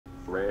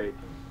Ray,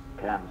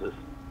 Kansas,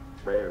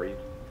 varies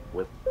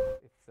with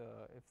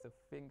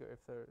if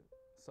the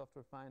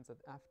software finds that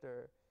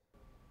after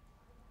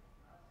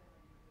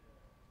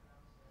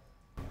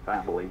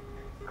family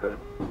could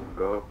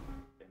go.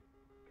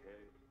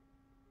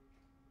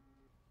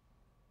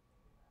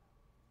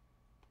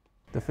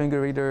 the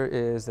FingerReader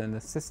is an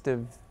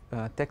assistive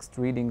text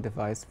reading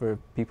device for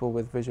people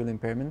with visual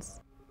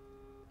impairments.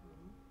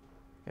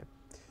 Okay.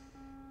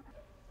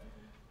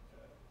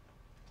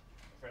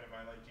 A friend of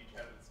mine teach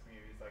out of this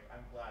community. He's like,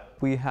 I'm glad.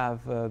 We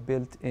have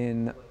built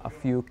in a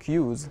few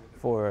cues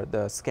for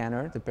the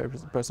scanner, the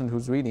person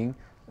who's reading,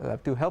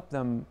 to help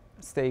them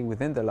stay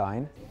within the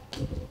line.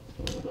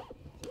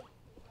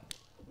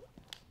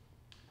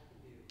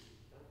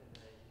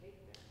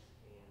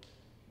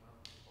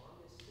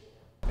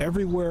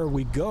 Everywhere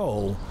we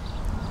go,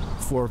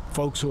 for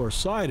folks who are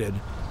sighted,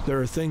 there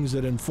are things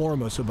that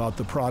inform us about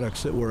the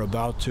products that we're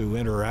about to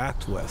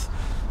interact with.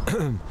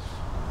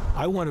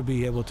 I want to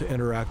be able to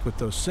interact with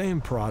those same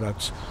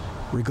products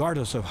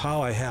regardless of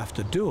how I have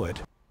to do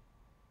it.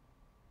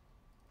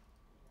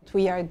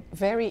 We are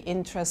very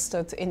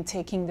interested in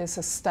taking this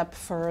a step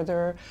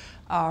further.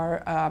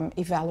 Our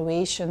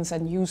evaluations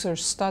and user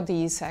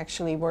studies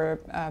actually were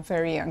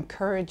very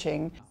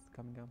encouraging.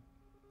 Coming down.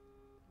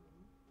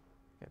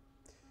 Okay.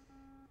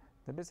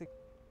 The basic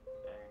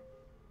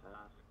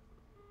task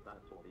that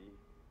will be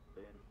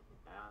been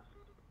asked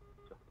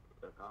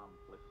to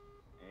accomplish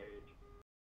age